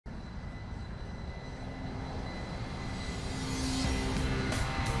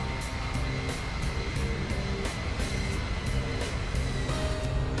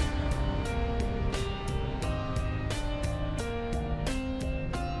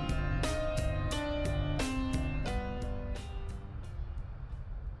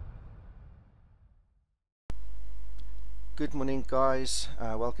Good morning guys,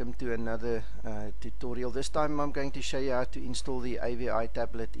 welcome to another tutorial. This time I'm going to show you how to install the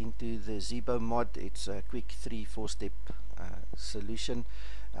AvITab into the Zibo mod. It's a quick 3-4 step solution.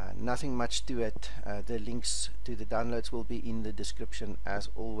 Nothing much to it. The links to the downloads will be in the description as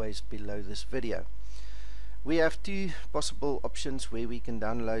always below this video. We have two possible options where we can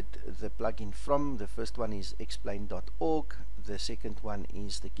download the plugin from. The first one is explain.org, the second one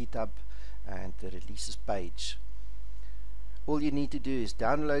is the GitHub and the releases page. All you need to do is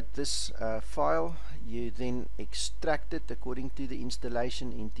download this file. You then extract it according to the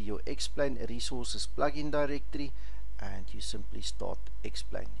installation into your Explain Resources plugin directory, and you simply start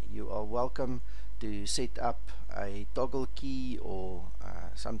Explain. You are welcome to set up a toggle key or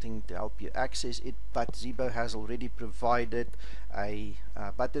something to help you access it, but Zibo has already provided a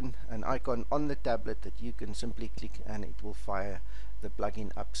button, an icon on the tablet that you can simply click and it will fire the plugin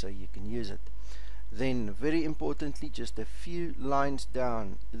up so you can use it. Then, very importantly, just a few lines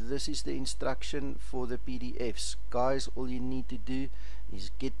down, this is the instruction for the PDFs. Guys, all you need to do is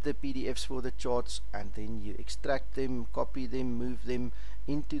get the PDFs for the charts and then you extract them, copy them, move them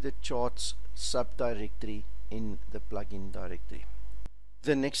into the charts subdirectory in the plugin directory.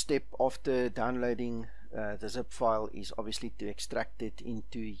 The next step after downloading the zip file is obviously to extract it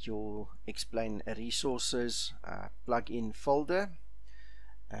into your Explain Resources plugin folder.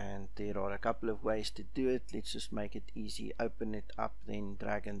 And there are a couple of ways to do it. Let's just make it easy. Open it up, then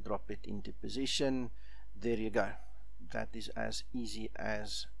drag and drop it into position. There you go. That is as easy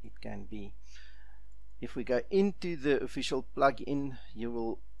as it can be. If we go into the official plugin, you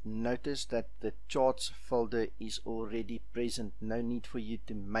will notice that the charts folder is already present. No need for you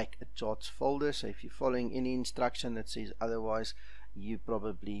to make a charts folder. So if you're following any instruction that says otherwise, you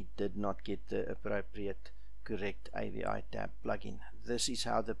probably did not get the appropriate correct AvITab plugin. This is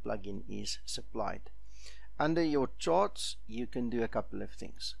how the plugin is supplied. Under your charts, you can do a couple of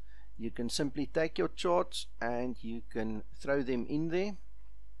things. You can simply take your charts and you can throw them in there.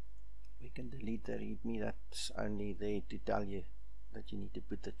 We can delete the readme, that's only there to tell you that you need to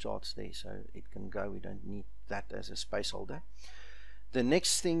put the charts there so it can go. We don't need that as a space holder. The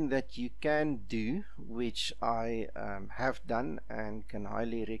next thing that you can do, which I have done and can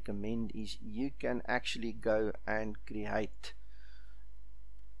highly recommend, is you can actually go and create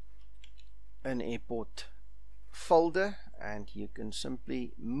an airport folder and you can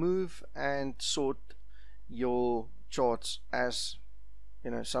simply move and sort your charts as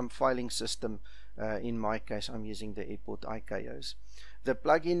some filing system. In my case, I'm using the airport IKOs. The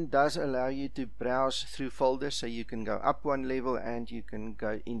plugin does allow you to browse through folders, so you can go up one level and you can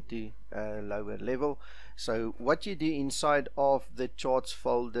go into a lower level. So what you do inside of the charts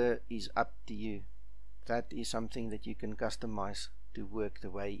folder is up to you. That is something that you can customize to work the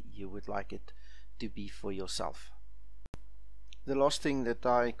way you would like it to be for yourself. The last thing that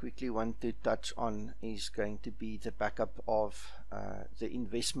I quickly want to touch on is going to be the backup of the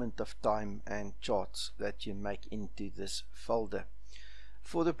investment of time and charts that you make into this folder.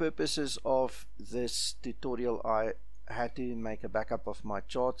 For the purposes of this tutorial, I had to make a backup of my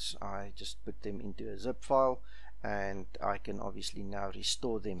charts. I just put them into a zip file and I can obviously now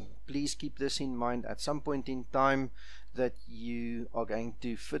restore them. Please keep this in mind at some point in time that you are going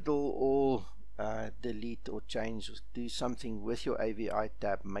to fiddle or delete or change or do something with your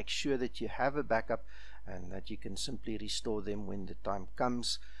AvITab. Make sure that you have a backup and that you can simply restore them when the time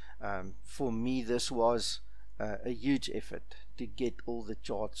comes. For me, this was a huge effort to get all the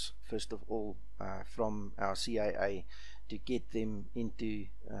charts, first of all, from our CAA, to get them into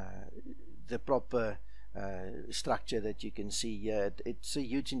the proper structure that you can see here. It's a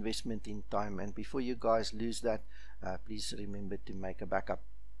huge investment in time, and before you guys lose that, please remember to make a backup.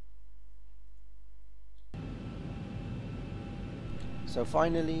 So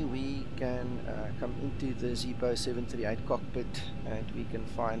finally we can come into the Zibo 738 cockpit and we can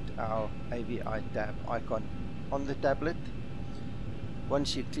find our AvITab icon on the tablet.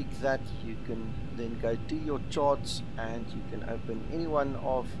 Once you click that, you can then go to your charts and you can open any one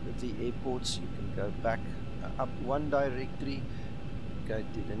of the airports. You can go back up one directory, go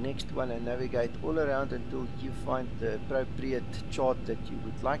to the next one and navigate all around until you find the appropriate chart that you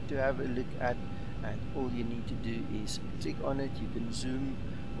would like to have a look at. And all you need to do is click on it. You can zoom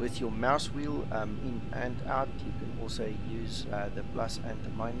with your mouse wheel in and out. You can also use the plus and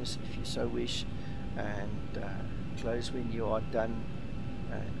the minus if you so wish, and close when you are done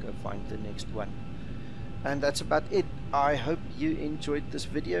and go find the next one. And that's about it. I hope you enjoyed this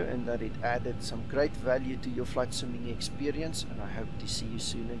video and that it added some great value to your flight simming experience, and I hope to see you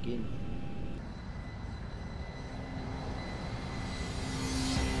soon again.